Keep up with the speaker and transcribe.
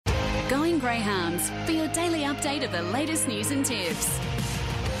Going Greyhounds for your daily update of the latest news and tips.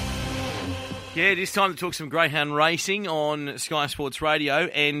 Yeah, it is time to talk some greyhound racing on Sky Sports Radio,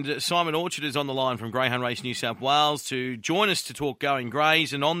 and Simon Orchard is on the line from Greyhound Race New South Wales to join us to talk Going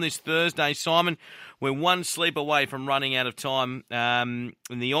Greys. And on this Thursday, Simon, we're one sleep away from running out of time in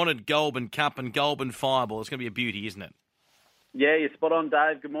the honoured Goulburn Cup and Goulburn Fireball. It's going to be a beauty, isn't it? Yeah, you're spot on,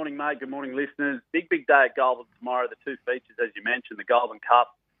 Dave. Good morning, mate. Good morning, listeners. Big day at Goulburn tomorrow. The two features, as you mentioned, the Goulburn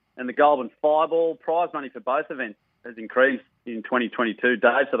Cup and the Goulburn Fireball. Prize money for both events has increased in 2022,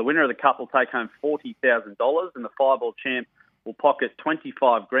 Dave. So the winner of the Cup will take home $40,000 and the Fireball champ will pocket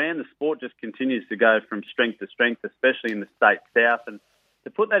 $25,000. The sport just continues to go from strength to strength, especially in the state south. And to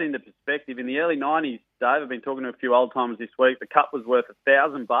put that into perspective, in the early 90s, Dave, I've been talking to a few old timers this week, the Cup was worth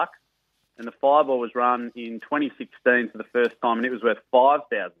 $1,000 and the Fireball was run in 2016 for the first time and it was worth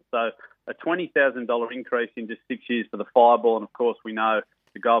 $5,000. So a $20,000 increase in just 6 years for the Fireball. And of course, we know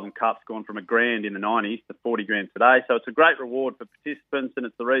the Goulburn Cup's gone from $1,000 in the 90s to $40,000 today. So it's a great reward for participants, and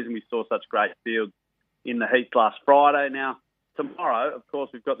it's the reason we saw such great fields in the heats last Friday. Now, tomorrow, of course,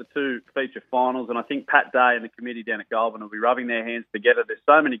 we've got the two feature finals, and I think Pat Day and the committee down at Goulburn will be rubbing their hands together. There's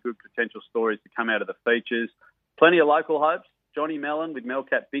so many good potential stories to come out of the features. Plenty of local hopes. Johnny Mellon with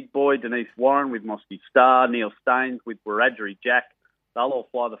Melcat Big Boy, Denise Warren with Mosky Star, Neil Staines with Wiradjuri Jack. They'll all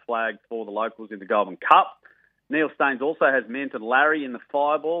fly the flag for the locals in the Goulburn Cup. Neil Staines also has mentored Larry in the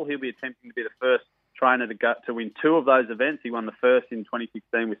Fireball. He'll be attempting to be the first trainer to win two of those events. He won the first in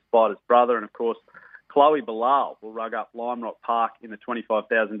 2016 with Spider's brother. And, of course, Chloe Bilal will rug up Lime Rock Park in the $25,000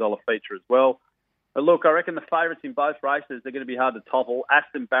 feature as well. But, look, I reckon the favourites in both races, they're going to be hard to topple.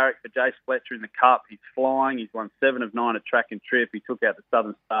 Aston Barrack for Jace Fletcher in the Cup. He's flying. He's won 7 of 9 at Track and Trip. He took out the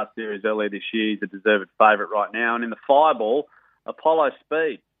Southern Star Series earlier this year. He's a deserved favourite right now. And in the Fireball, Apollo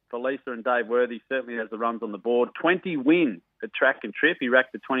Speed for Lisa and Dave Worthy certainly has the runs on the board. 20 wins at Track and Trip. He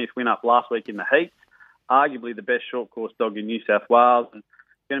racked the 20th win up last week in the heats. Arguably the best short course dog in New South Wales. And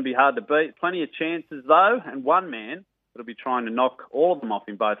it's going to be hard to beat. Plenty of chances, though. And one man that'll be trying to knock all of them off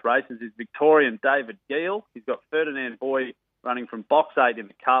in both races is Victorian David Gill. He's got Ferdinand Boy running from box 8 in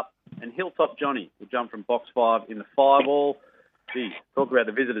the Cup. And Hilltop Johnny will jump from box 5 in the Fireball. Gee, talk about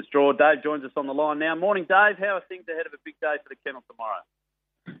the visitors' draw. Dave joins us on the line now. Morning, Dave. How are things ahead of a big day for the kennel tomorrow?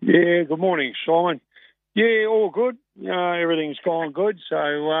 Yeah, good morning, Simon. Yeah, all good. Everything's gone good. So,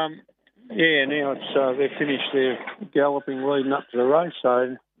 now it's they've finished their galloping leading up to the race,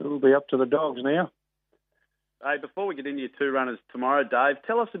 so it'll be up to the dogs now. Hey, before we get into your two runners tomorrow, Dave,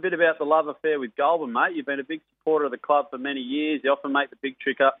 tell us a bit about the love affair with Goulburn, mate. You've been a big supporter of the club for many years. You often make the big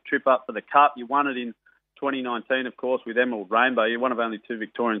trip up for the Cup. You won it in 2019, of course, with Emerald Rainbow. You're one of only two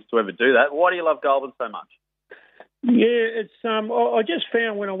Victorians to ever do that. Why do you love Goulburn so much? Yeah, it's. I just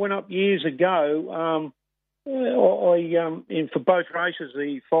found when I went up years ago, for both races,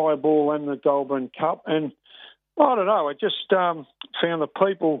 the Fireball and the Goulburn Cup, and I don't know. I just found the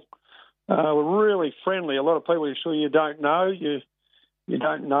people were really friendly. A lot of people you don't know, you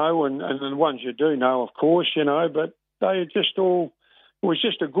don't know, and the ones you do know, of course, but they just all. It was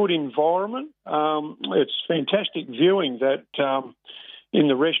just a good environment. It's fantastic viewing that. In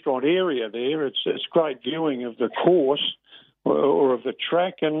the restaurant area there, it's great viewing of the course or of the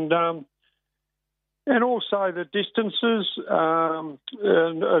track, and also the distances,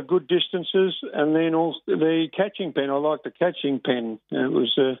 and good distances, and then also the catching pen. I like the catching pen.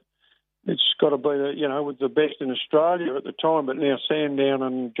 It's got to be with the best in Australia at the time, but now Sandown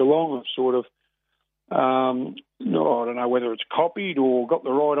and Geelong have sort of. I don't know whether it's copied or got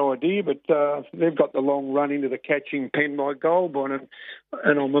the right idea, but they've got the long run into the catching pen by Goulburn,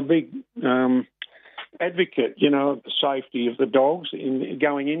 and I'm a big advocate, of the safety of the dogs in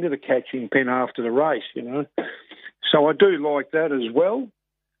going into the catching pen after the race, So I do like that as well.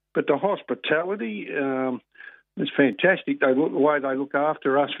 But the hospitality is fantastic. The way they look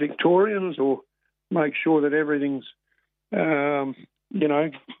after us Victorians, or make sure that everything's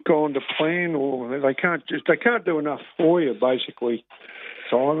gone to plan, or they can't do enough for you, basically,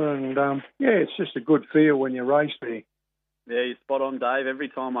 Simon. And it's just a good feel when you race there. Yeah, you're spot on, Dave. Every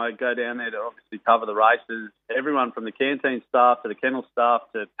time I go down there to obviously cover the races, everyone from the canteen staff to the kennel staff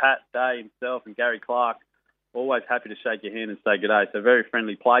to Pat Day himself and Gary Clark, always happy to shake your hand and say good day. So very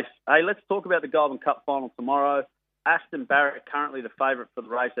friendly place. Hey, let's talk about the Goulburn Cup final tomorrow. Aston Barrack currently the favourite for the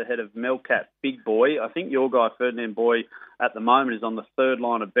race ahead of Melcat Big Boy. I think your guy Ferdinand Boy at the moment is on the third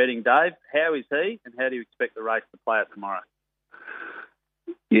line of betting. Dave, how is he, and how do you expect the race to play out tomorrow?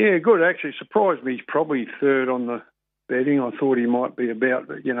 Yeah, good. Actually, surprised me. He's probably third on the betting. I thought he might be about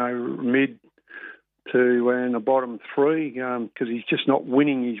mid to in the bottom three because he's just not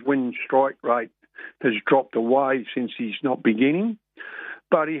winning. His win strike rate has dropped away since he's not beginning.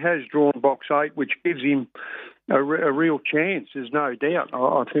 but he has drawn box 8, which gives him a real chance. There's no doubt.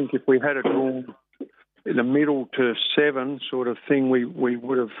 I think if we had it drawn in the middle to 7 sort of thing, we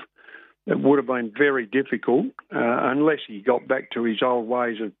would have. It would have been very difficult unless he got back to his old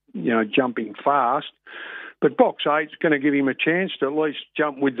ways of, jumping fast. But box 8's going to give him a chance to at least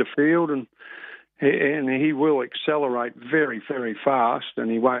jump with the field, and he will accelerate very, very fast, and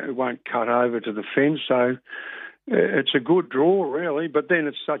he won't cut over to the fence. So it's a good draw, really. But then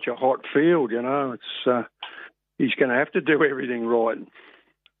it's such a hot field, It's he's going to have to do everything right.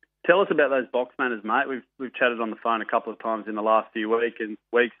 Tell us about those box manners, mate. We've chatted on the phone a couple of times in the last few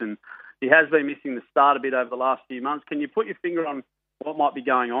weeks, and he has been missing the start a bit over the last few months. Can you put your finger on what might be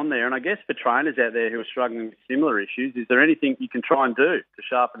going on there? And I guess for trainers out there who are struggling with similar issues, is there anything you can try and do to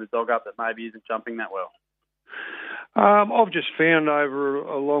sharpen the dog up that maybe isn't jumping that well? I've just found over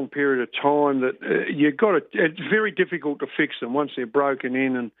a long period of time that it's very difficult to fix them once they're broken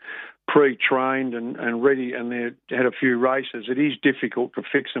in and pre-trained and ready, and they've had a few races. It is difficult to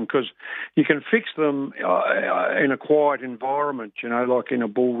fix them because you can fix them in a quiet environment, like in a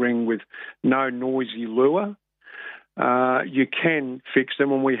bull ring with no noisy lure. You can fix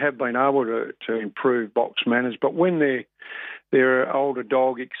them, and we have been able to improve box manners. But when they're an older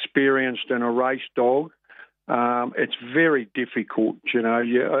dog, experienced, and a race dog, it's very difficult. He's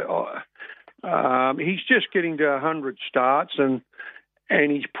just getting to 100 starts, and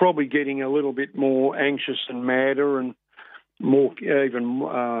he's probably getting a little bit more anxious and madder, and more even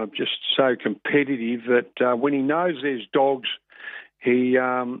just so competitive that when he knows there's dogs,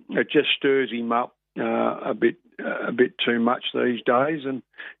 it just stirs him up a bit too much these days. And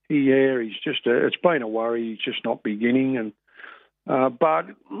he's just it's been a worry. He's just not beginning, and but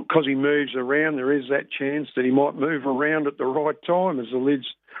because he moves around, there is that chance that he might move around at the right time as the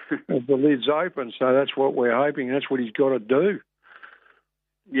lid's open. So that's what we're hoping. That's what he's got to do.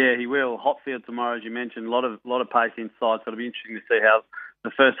 Yeah, he will. Hot field tomorrow, as you mentioned. A lot of pace inside, so it'll be interesting to see how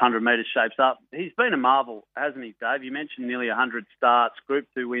the first 100 metres shapes up. He's been a marvel, hasn't he, Dave? You mentioned nearly 100 starts, Group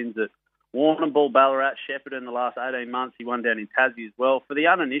 2 wins at Warrnambool, Ballarat, Shepparton in the last 18 months. He won down in Tassie as well. For the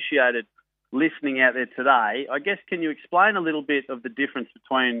uninitiated listening out there today, I guess, can you explain a little bit of the difference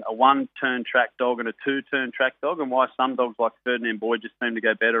between a one-turn track dog and a two-turn track dog, and why some dogs like Ferdinand Boyd just seem to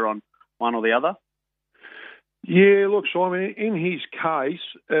go better on one or the other? Yeah, look, Simon, in his case,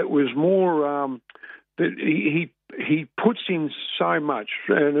 it was more that he puts in so much,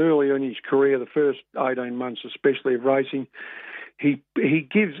 and early in his career, the first 18 months especially of racing, he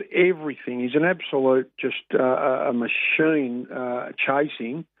gives everything. He's an absolute just a machine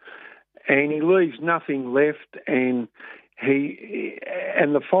chasing, and he leaves nothing left. And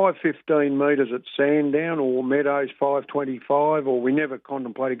the 5:15 metres at Sandown or Meadows 5:25, or we never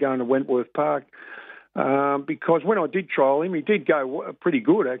contemplated going to Wentworth Park. Because when I did trial him, he did go pretty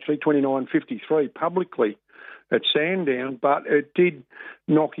good, actually, 29.53 publicly at Sandown, but it did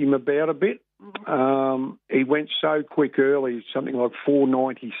knock him about a bit. He went so quick early, something like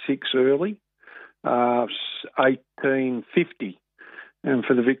 4.96 early, 18.50. And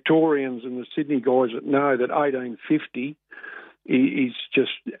for the Victorians and the Sydney guys that know that 18.50 is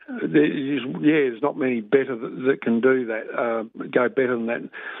just, there's not many better that can do that, go better than that.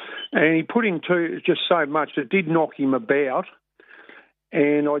 And he put in just so much that did knock him about.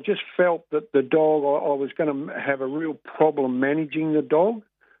 And I just felt that the dog, I was going to have a real problem managing the dog,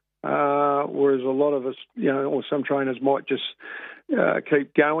 whereas a lot of us, or some trainers might just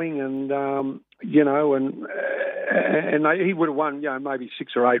keep going and, he would have won, maybe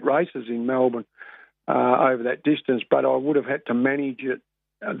 6 or 8 races in Melbourne over that distance, but I would have had to manage it,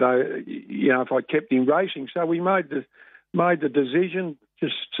 though, if I kept him racing. So we made the decision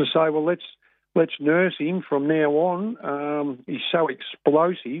just to say, well, let's nurse him from now on. He's so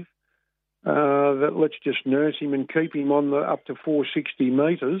explosive that let's just nurse him and keep him on the up to 460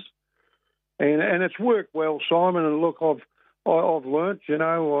 metres, and it's worked well, Simon. And look, I've learnt,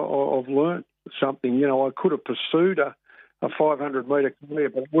 I've learnt something. I could have pursued a 500 metre career,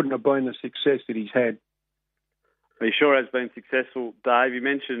 but it wouldn't have been the success that he's had. He sure has been successful, Dave. You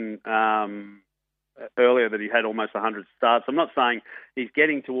mentioned earlier that he had almost 100 starts. I'm not saying he's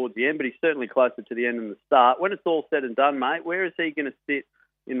getting towards the end, but he's certainly closer to the end than the start. When it's all said and done, mate, where is he going to sit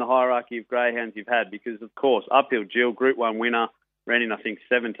in the hierarchy of greyhounds you've had? Because, of course, Uphill Jill, Group 1 winner, ran in, I think,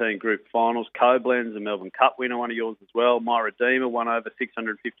 17 group finals. Koblenz, a Melbourne Cup winner, one of yours as well. My Redeemer won over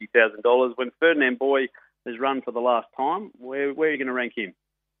 $650,000. When Ferdinand Boyd has run for the last time, where are you going to rank him?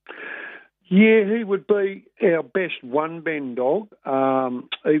 Yeah, he would be our best one-bend dog,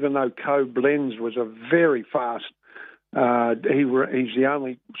 even though Koblenz was a very fast. He's the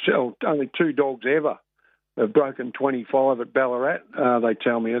only 2 dogs ever have broken 25 at Ballarat, they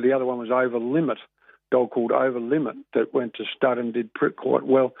tell me. The other one was Over Limit, a dog called Over Limit that went to stud and did quite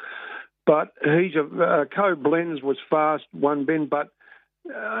well. But he's Co-Blends was fast, one bend, but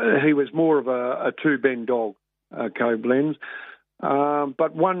he was more of a two-bend dog, Co-Blends.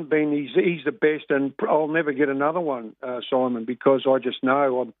 But one bend, he's the best, and I'll never get another one, Simon, because I just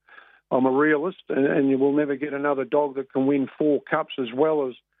know I'm a realist, and you will never get another dog that can win 4 cups as well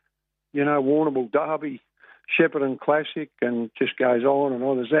as, Warrnambool Derby, Shepparton Classic, and just goes on and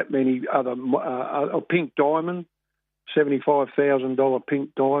on. There's that many other, Pink Diamond, $75,000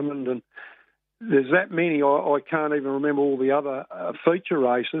 Pink Diamond, and there's that many. I can't even remember all the other feature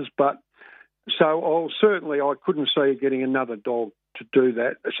races, but so I couldn't see getting another dog to do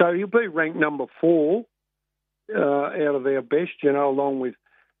that. So he'll be ranked number 4 out of their best, along with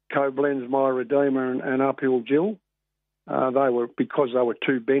Co-Blends, My Redeemer, and Uphill Jill. Because they were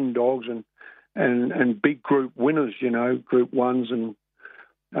two bend dogs and big group winners, Group 1s and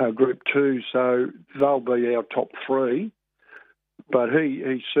Group 2s. So they'll be our top 3. But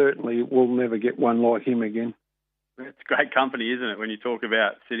he certainly will never get one like him again. It's great company, isn't it, when you talk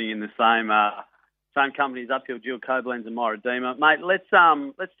about sitting in the same company as Uphill Jill, Co-Blends and My Redeemer. Mate, let's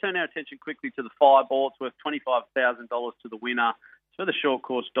turn our attention quickly to the Fireball. It's worth $25,000 to the winner. It's for the short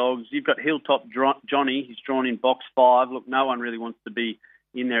course dogs. You've got Hilltop Johnny. He's drawn in box 5. Look, no one really wants to be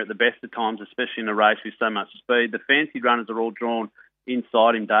in there at the best of times, especially in a race with so much speed. The fancied runners are all drawn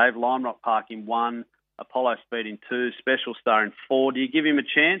inside him, Dave. Lime Rock Park in 1. Apollo Speed in 2, Special Star in 4. Do you give him a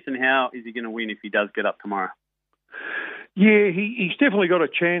chance, and how is he going to win if he does get up tomorrow? Yeah, he's definitely got a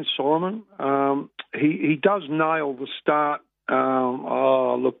chance, Simon. He does nail the start.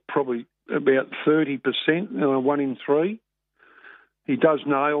 Probably about 30%, 1 in 3. He does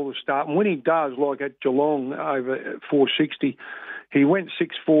nail the start, and when he does, like at Geelong over 460, he went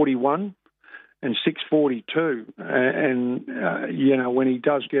 641 and 642, and when he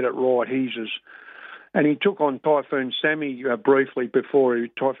does get it right, and he took on Typhoon Sammy briefly before.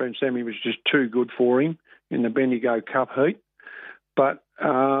 Typhoon Sammy was just too good for him in the Bendigo Cup heat. But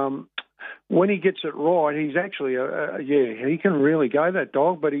when he gets it right, he's actually, he can really go, that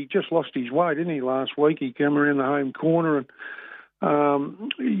dog, but he just lost his way, didn't he, last week? He came around the home corner and,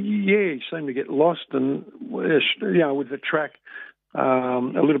 he seemed to get lost and, with the track a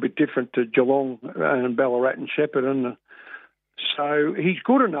little bit different to Geelong and Ballarat and Shepparton. So he's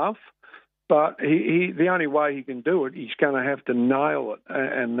good enough. But the only way he can do it, he's going to have to nail it,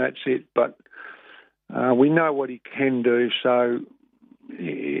 and that's it. But we know what he can do. So,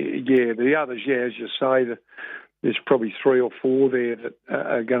 the others, as you say, there's probably 3 or 4 there that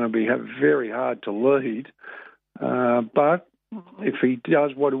are going to be very hard to lead. But if he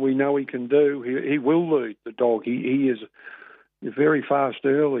does what we know he can do, he will lead the dog. He is very fast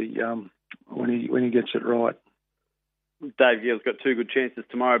early when he gets it right. Dave Gill's got 2 good chances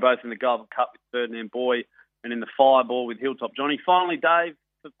tomorrow, both in the Goulburn Cup with Ferdinand Boy and in the Fireball with Hilltop Johnny. Finally, Dave,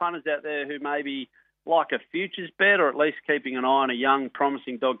 for punters out there who maybe like a futures bet or at least keeping an eye on a young,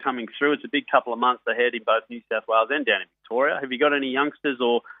 promising dog coming through, it's a big couple of months ahead in both New South Wales and down in Victoria. Have you got any youngsters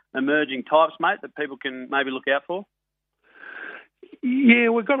or emerging types, mate, that people can maybe look out for? Yeah,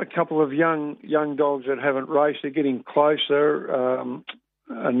 we've got a couple of young dogs that haven't raced. They're getting closer.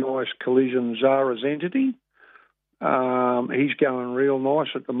 A nice Collision Zara's Entity. He's going real nice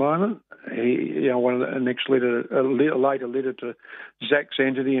at the moment. One of the next later litter to Zach's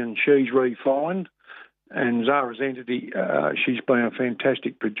Entity, and she's refined. And Zara's Entity, she's been a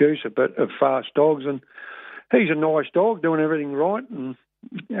fantastic producer, but of fast dogs, and he's a nice dog, doing everything right. And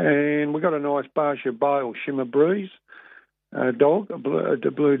we've got a nice Barsha Bale Shimmer Breeze dog, a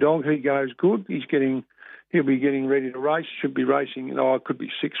blue dog. He goes good. He'll be getting ready to race. Should be racing. It could be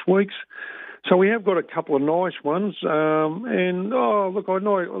 6 weeks. So we have got a couple of nice ones. I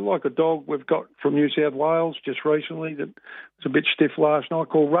like a dog we've got from New South Wales just recently that was a bit stiff last night,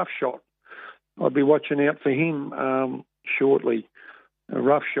 called Rough Shot. I'll be watching out for him shortly.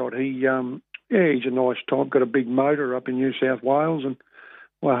 Rough Shot, he's a nice type, got a big motor up in New South Wales, and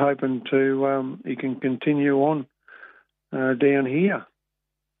we're hoping he can continue on down here.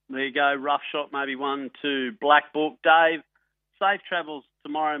 There you go, Rough Shot, maybe 1 to Black Book. Dave, safe travels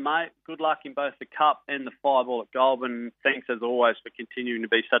tomorrow, mate. Good luck in both the Cup and the Fireball at Goulburn. Thanks, as always, for continuing to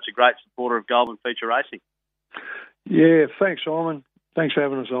be such a great supporter of Goulburn feature racing. Yeah, thanks, Simon. Thanks for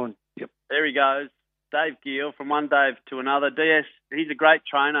having us on. Yep. There he goes, Dave Gill, from one Dave to another. DS, he's a great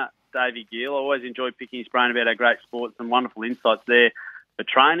trainer, Davey Gill. I always enjoy picking his brain about our great sports, and wonderful insights there for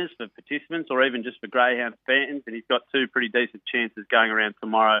trainers, for participants, or even just for greyhound fans. And he's got 2 pretty decent chances going around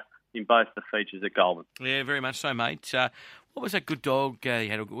tomorrow in both the features at Goulburn. Yeah, very much so, mate. What was that good dog he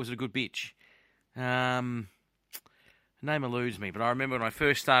had? Was it a good bitch? Name eludes me, but I remember when I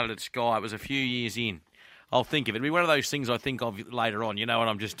first started at Sky, it was a few years in. I'll think of it. It'll be one of those things I think of later on, when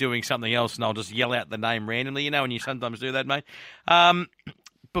I'm just doing something else and I'll just yell out the name randomly, when you sometimes do that, mate.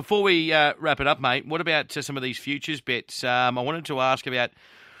 Before we wrap it up, mate, what about some of these futures bets? I wanted to ask about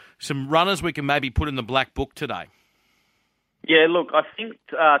some runners we can maybe put in the black book today. Yeah, look, I think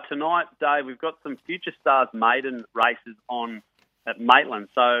tonight, Dave, we've got some Future Stars maiden races on at Maitland.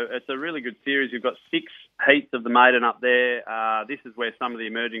 So it's a really good series. We've got 6 heats of the maiden up there. This is where some of the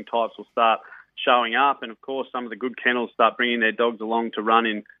emerging types will start showing up. And, of course, some of the good kennels start bringing their dogs along to run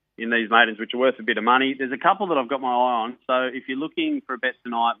in these maidens, which are worth a bit of money. There's a couple that I've got my eye on. So if you're looking for a bet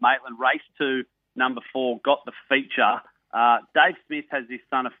tonight, Maitland, race 2, number 4, got the feature. Dave Smith has this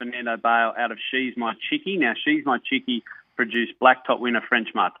son of Fernando Bale out of She's My Chickie. Now, She's My Chickie produced Blacktop winner French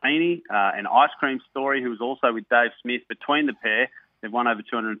Martini, and Ice Cream Story, who was also with Dave Smith. Between the pair, they've won over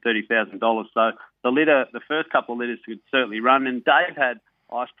 $230,000. So the first couple of litters could certainly run. And Dave had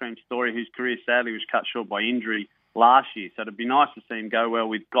Ice Cream Story, whose career sadly was cut short by injury last year. So it'd be nice to see him go well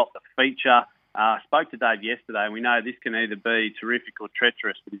with Got the Feature. I spoke to Dave yesterday, and we know this can either be terrific or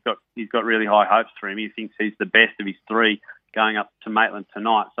treacherous, but he's got really high hopes for him. He thinks he's the best of his 3 going up to Maitland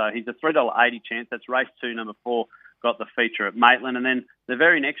tonight. So he's a $3.80 chance. That's race 2, number 4, Got the Feature at Maitland. And then the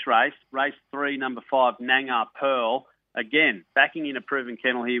very next race 3, number 5, Nangar Pearl. Again, backing in a proven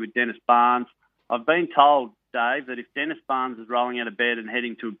kennel here with Dennis Barnes. I've been told, Dave, that if Dennis Barnes is rolling out of bed and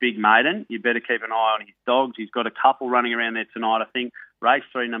heading to a big maiden, you better keep an eye on his dogs. He's got a couple running around there tonight. I think race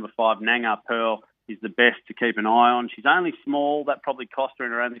 3, number 5, Nangar Pearl, is the best to keep an eye on. She's only small. That probably cost her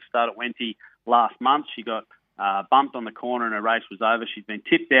in her only start at Wenty last month. She got bumped on the corner and her race was over. She's been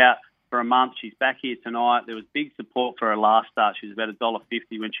tipped out for a month. She's back here tonight. There was big support for her last start. She was about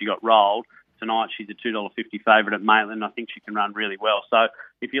 $1.50 when she got rolled. Tonight she's a $2.50 favourite at Maitland. I think she can run really well. So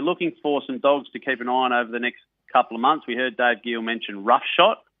if you're looking for some dogs to keep an eye on over the next couple of months, we heard Dave Gill mention Rough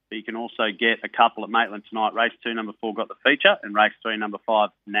Shot, but you can also get a couple at Maitland tonight. Race 2, number 4, Got the Feature, and race 3, number 5,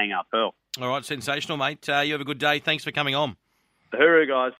 Nangar Pearl. All right, sensational, mate. You have a good day. Thanks for coming on. Hooroo, guys.